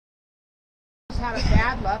had a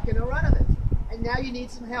bad luck and a run of it. And now you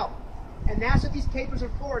need some help. And that's what these papers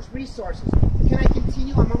are for, it's resources. Can I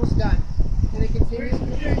continue? I'm almost done. Can I continue?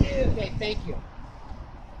 Okay, thank you.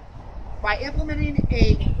 By implementing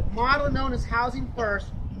a model known as Housing First,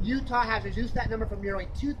 Utah has reduced that number from nearly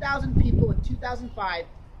 2,000 people in 2005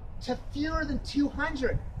 to fewer than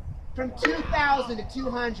 200. From 2,000 to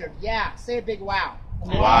 200. Yeah, say a big wow.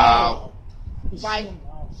 Wow.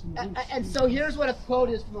 And so here's what a quote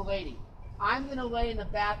is from a lady. I'm going to lay in the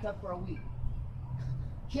bathtub for a week.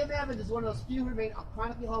 Kim Evans is one of those few who remain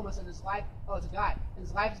chronically homeless in his life. Oh, it's a guy. And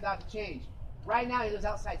his life is about to change. Right now, he lives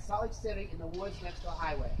outside Salt Lake City in the woods next to a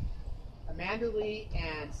highway. Amanda Lee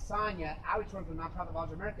and Sonia, outreach workers from Nonprofit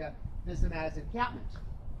Volunteer America, visit them at his encampment.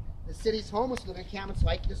 The city's homeless living encampments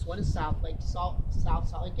like this one in South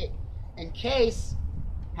Salt Lake. And Case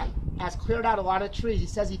has cleared out a lot of trees. He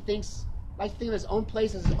says he likes to think of his own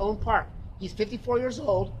place as his own park. He's 54 years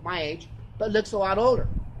old, my age, but looks a lot older.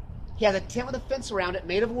 He has a tent with a fence around it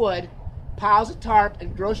made of wood, piles of tarp,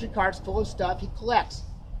 and grocery carts full of stuff he collects.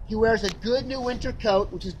 He wears a good new winter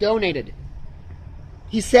coat, which is donated.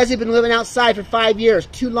 He says he's been living outside for 5 years.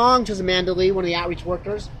 Too long, says Amanda Lee, one of the outreach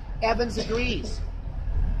workers. Evans agrees.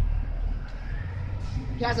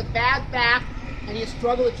 He has a bad back, and he has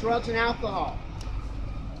struggled with drugs and alcohol.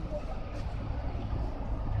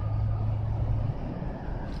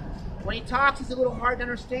 When he talks, he's a little hard to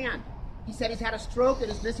understand. He said he's had a stroke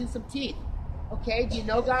and is missing some teeth. Okay, do you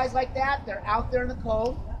know guys like that? They're out there in the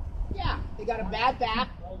cold. Yeah, they got a bad back.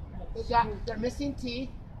 They're missing teeth.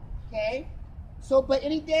 Okay, so but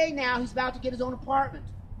any day now he's about to get his own apartment,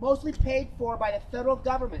 mostly paid for by the federal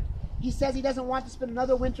government. He says he doesn't want to spend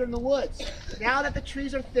another winter in the woods. Now that the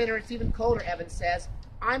trees are thinner, it's even colder. Evans says,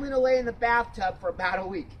 "I'm going to lay in the bathtub for about a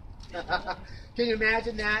week." Can you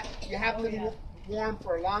imagine that? You have been warm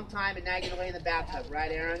for a long time, and now you're going to lay in the bathtub,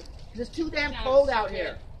 right, Aaron? Because it's too damn cold out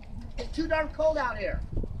here. It's too darn cold out here.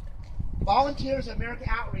 Volunteers of American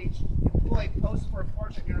Outreach employed posts for a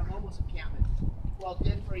portrait near a homeless encampment. Well,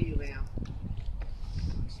 good for you, ma'am.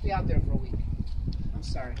 Stay out there for a week. I'm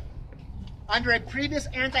sorry. Under a previous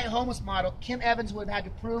anti-homeless model, Kim Evans would have had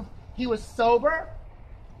to prove he was sober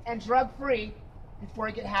and drug-free before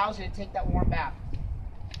he get housed and take that warm bath.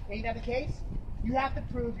 Ain't that the case? You have to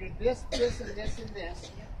prove you're this, this, and this, and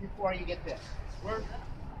this before you get this.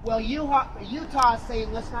 Well, Utah is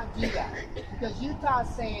saying let's not do that. Because Utah is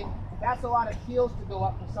saying that's a lot of heels to go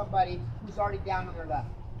up for somebody who's already down on their luck.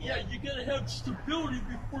 Yeah, you gotta have stability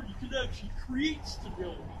before you can actually create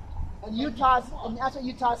stability. And that's what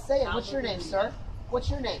Utah's saying. What's your name, sir? What's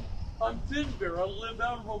your name? I'm Thin Bear. I live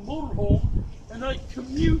out of a motorhome, and I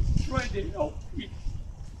commute trying to help people.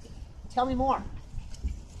 Tell me more.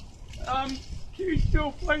 Can you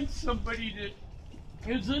still find somebody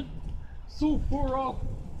that isn't so far off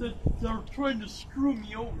that they're trying to screw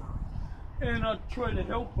me over? And I try to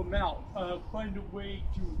help them out. Find a way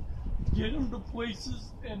to get them to places,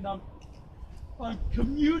 and I'm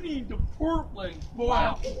commuting to Portland. Well, I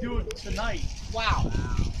have to do it tonight. Wow.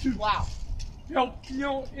 To help,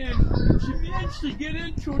 and she managed to get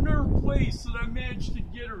into another place, and I managed to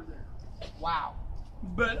get her there. Wow.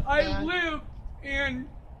 But I live in,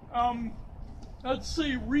 let's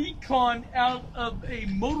say, recon out of a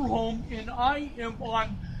motorhome, and I am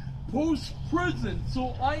on post-prison,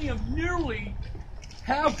 so I am nearly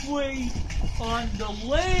halfway on the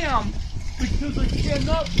lam because I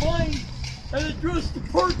cannot find an address to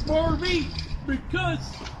park my RV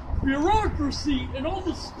because bureaucracy and all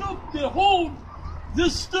the stuff that hold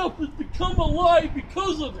this stuff has become alive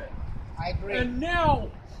because of it. I agree. And now,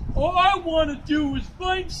 all I want to do is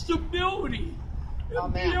find stability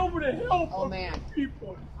and be able to help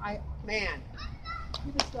people.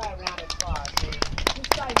 Give this guy a round of applause, man. This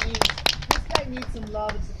guy needs some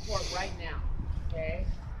love and support right now. Okay?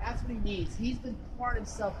 That's what he needs. He's been pouring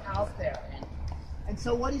himself out there, and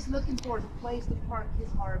so what he's looking for is a place to park his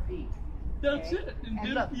RV. That's it. And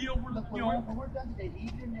then look, be able to, when we're done today,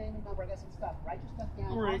 leave your name and number. I got some stuff. Write your stuff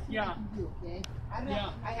down. Right, yeah. Do, okay?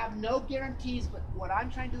 I have no guarantees, but what I'm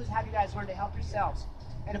trying to do is have you guys learn to help yourselves.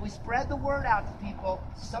 And if we spread the word out to people,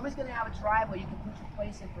 somebody's going to have a driveway you can put your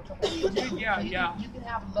place in for a couple of years. Yeah. You can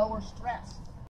have lower stress.